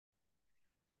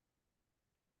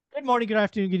Good morning, good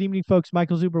afternoon, good evening, folks.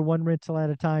 Michael Zuber, one rental at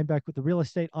a time, back with the real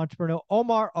estate entrepreneur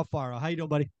Omar Alfaro. How you doing,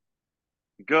 buddy?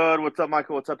 Good. What's up,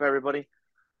 Michael? What's up, everybody?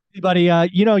 Hey, buddy.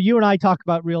 You and I talk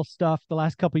about real stuff. The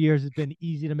last couple of years has been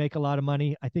easy to make a lot of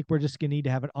money. I think we're just gonna need to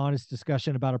have an honest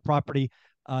discussion about a property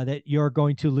that you're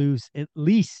going to lose at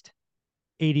least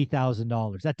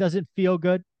 $80,000. That doesn't feel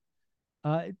good.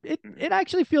 Mhm. It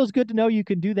actually feels good to know you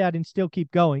can do that and still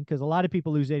keep going because a lot of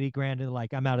people lose 80 grand and they're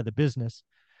like, I'm out of the business.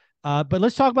 But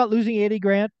let's talk about losing 80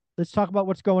 grand. Let's talk about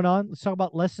what's going on. Let's talk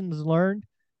about lessons learned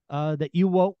that you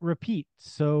won't repeat.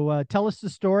 So tell us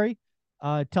the story.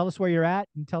 Tell us where you're at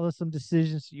and tell us some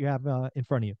decisions you have in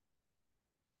front of you.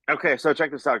 Okay, so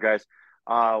check this out, guys.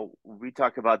 We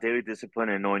talk about daily discipline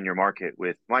and knowing your market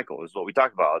with Michael is what we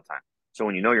talk about all the time. So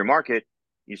when you know your market,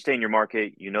 you stay in your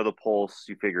market, you know the pulse,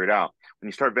 you figure it out. When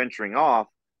you start venturing off,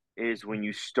 is when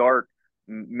you start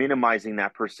minimizing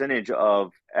that percentage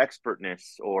of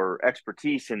expertness or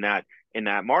expertise in that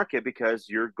market because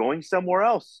you're going somewhere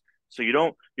else. So you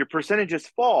don't your percentages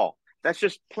fall. That's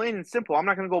just plain and simple. I'm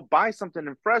not going to go buy something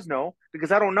in Fresno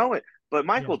because I don't know it, but Yeah.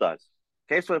 Michael does.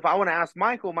 Okay, so if I want to ask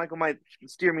Michael, Michael might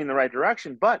steer me in the right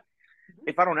direction. But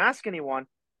if I don't ask anyone,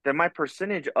 then my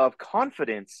percentage of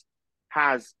confidence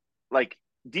has like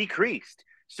decreased.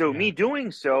 So Yeah. me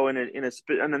doing so in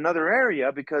another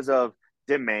area because of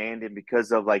demand and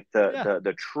because of like the Yeah. the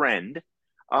the trend,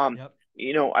 um,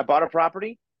 Yep. I bought a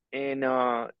property in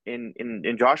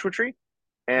Joshua Tree,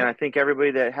 and Yep. I think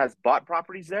everybody that has bought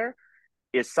properties there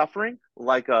is suffering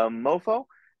like a mofo,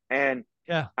 and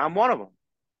Yeah. I'm one of them.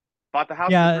 Bought the house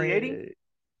for Yeah. 380.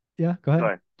 Yeah. Go Go ahead.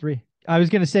 ahead. Three. I was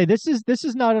going to say this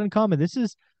is not uncommon. This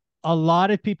is a lot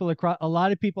of people across. A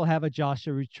lot of people have a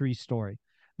Joshua Tree story.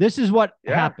 This is what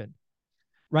Yeah, happened,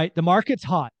 right? The market's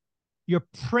hot. You're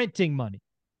printing money.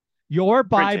 Your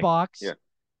buy printing. box Yeah,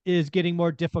 is getting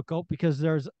more difficult because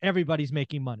there's everybody's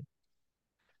making money.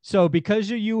 So because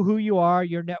of you who you are,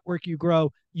 your network you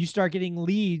grow, you start getting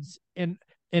leads in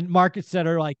markets that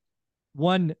are like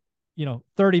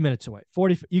 30 minutes away.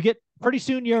 40 you get pretty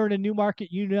soon you're in a new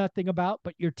market you know nothing about,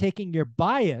 but you're taking your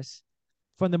bias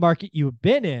from the market you've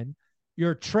been in,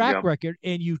 your track yeah, record,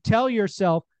 and you tell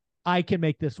yourself, I can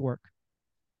make this work.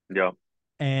 yeah,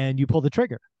 And you pull the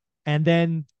trigger. And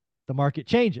then the market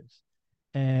changes.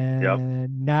 yeah.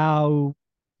 And now,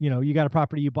 you got a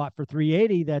property you bought for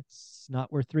 380 that's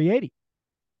not worth 380.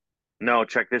 No,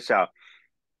 check this out.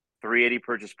 380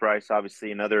 purchase price,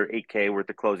 obviously another 8K worth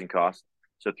of closing cost.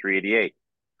 So 388.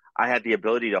 I had the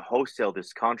ability to wholesale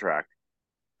this contract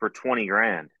for 20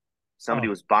 grand. Somebody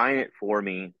Oh, was buying it for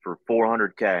me for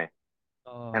 400K.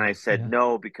 And I oh, said yeah.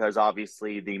 no because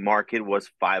obviously the market was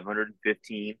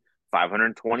 515,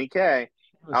 520K. It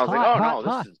was I was like, hot, oh hot, no,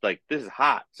 this hot. is like, this is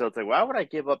hot. So it's like, why would I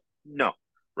give up? No,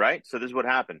 right? So this is what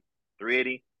happened.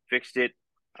 380, fixed it.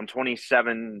 I'm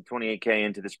 27, 28K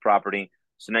into this property.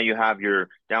 So now you have your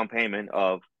down payment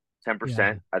of Yeah.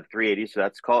 10% at 380. So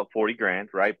that's call it 40 grand,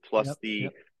 right? Plus Yep. the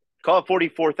Yep. call it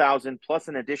 44,000 plus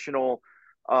an additional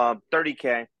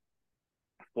 30K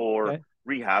for Okay.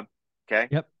 rehab. Okay.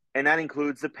 Yep. And that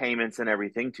includes the payments and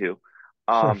everything too.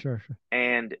 Sure, Um, sure, sure.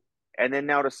 and and then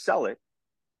now to sell it,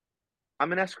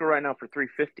 I'm in escrow right now for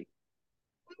 350.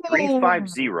 Oh,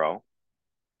 350.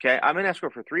 Okay. I'm in escrow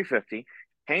for 350,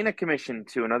 paying a commission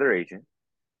to another agent.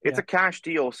 It's yeah. a cash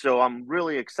deal, so I'm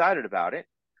really excited about it.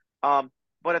 Um,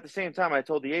 but at the same time, I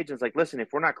told the agents, like, listen, if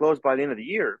we're not closed by the end of the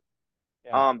year,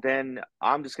 Yeah. then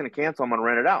I'm just gonna cancel. I'm gonna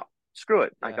rent it out. Screw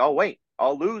it. Like, Yeah. I'll wait.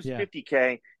 I'll lose Yeah.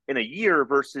 50K in a year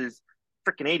versus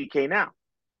freaking 80K now.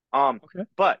 Okay.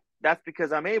 But that's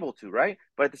because I'm able to, right?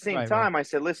 But at the same Right, right. time, I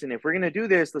said, listen, if we're gonna do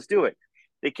this, let's do it.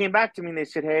 They came back to me and they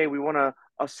said, hey, we want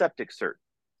a septic cert.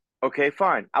 Okay,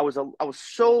 fine. I was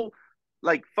so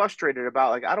like frustrated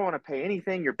about like I don't want to pay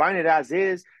anything. You're buying it as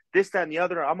is, this, that, and the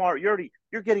other.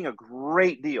 You're getting a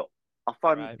great deal, a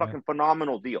fun Right, right. fucking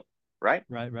phenomenal deal, right?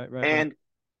 Right, right, right, right. And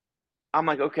I'm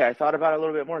like, okay, I thought about it a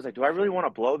little bit more. I was like, do I really want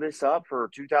to blow this up for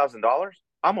 $2,000?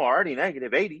 I'm already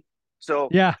negative 80. So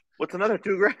Yeah. what's another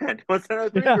 2 grand? What's another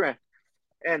three Yeah. grand?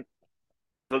 And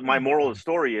so my Oh, moral of boy. the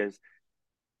story is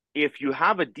if you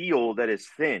have a deal that is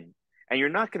thin and you're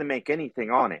not going to make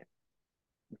anything on it,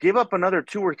 give up another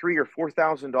two or three or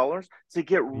 $4,000 to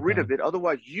get Be rid of done. it.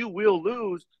 Otherwise, you will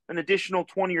lose an additional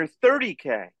 20 or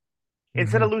 30K.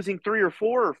 Instead Mm-hmm. of losing three or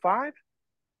four or five,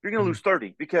 you're going to Mm-hmm. lose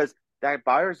 30 because that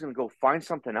buyer is going to go find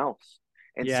something else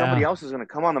and somebody Yeah. else is going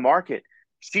to come on the market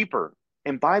cheaper.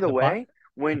 And by the The bu way,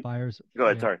 the when buyers. go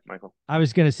ahead, Yeah. sorry, Michael, I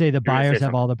was gonna say the you're going to say buyers have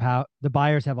something. all the power. The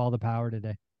buyers have all the power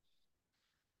today.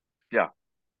 Yeah,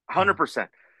 Yeah. 100%.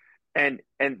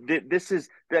 This is,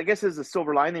 I guess, is a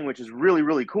silver lining, which is really,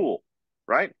 really cool,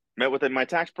 right? Met with my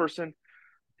tax person.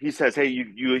 he says, hey,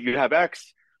 you have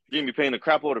X, you're gonna be paying a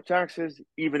crap load of taxes,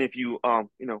 even if you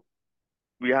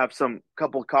we have some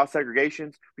couple cost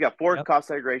segregations. We got four Yep. cost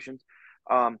segregations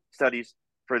studies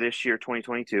for this year,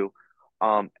 2022.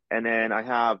 And then I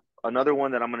have another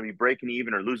one that I'm going to be breaking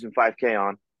even or losing 5K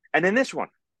on. And then this one.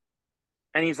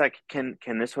 And he's like, can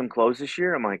this one close this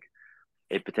year? I'm like,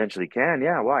 it potentially can.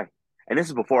 Yeah, why? And this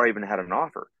is before I even had an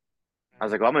offer. I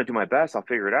was like, well, I'm going to do my best. I'll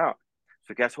figure it out.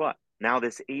 So guess what? Now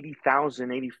this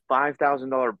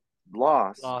 $85,000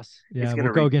 loss Loss. is Yeah, going we'll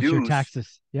to go against your reduce.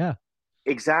 taxes. Yeah.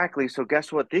 Exactly. So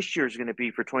guess what this year is going to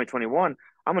be for 2021?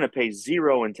 I'm going to pay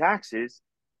zero in taxes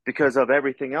because of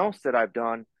everything else that I've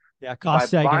done Yeah. by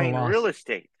Cost seg and a buying real loss.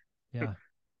 estate. Yeah.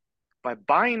 By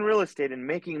buying real estate and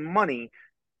making money,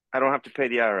 I don't have to pay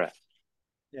the IRS.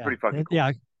 Yeah. Pretty fucking cool.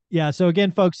 Yeah. Yeah. So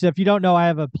again, folks, if you don't know, I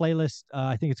have a playlist.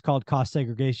 I think it's called Cost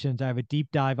Segregations. I have a deep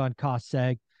dive on cost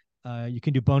seg. You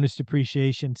can do bonus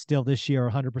depreciation still this year,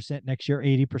 100% next year,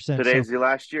 80%. So Today's the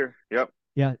last year. Yep.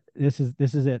 yeah, this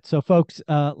is it. So folks,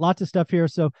 lots of stuff here.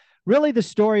 So really the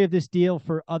story of this deal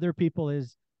for other people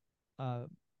is uh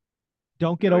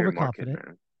don't get Know your market, overconfident.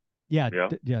 man. Yeah, Yeah.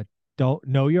 yeah, don't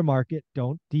know your market.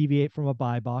 Don't deviate from a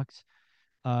buy box.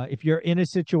 If you're in a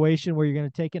situation where you're going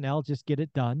to take an L, just get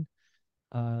it done.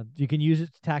 You can use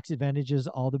its tax advantages,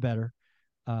 all the better.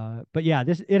 But yeah,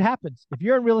 this it happens. If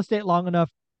you're in real estate long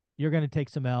enough, you're going to take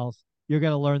some L's. You're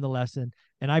going to learn the lesson,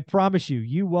 and I promise you,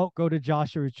 you won't go to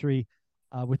Joshua Tree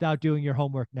without doing your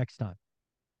homework next time.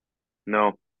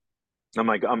 No, I'm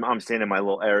like I'm staying in my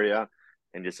little area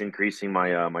and just increasing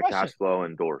my my Crush cash it. flow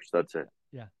and doors. That's it.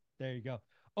 Yeah, there you go.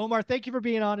 Omar, thank you for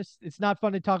being honest. It's not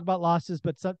fun to talk about losses,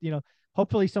 but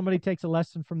hopefully somebody takes a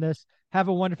lesson from this. Have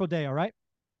a wonderful day. All right.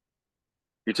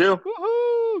 You too.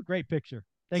 Woohoo! Great picture.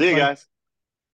 Thanks, See you buddy. guys.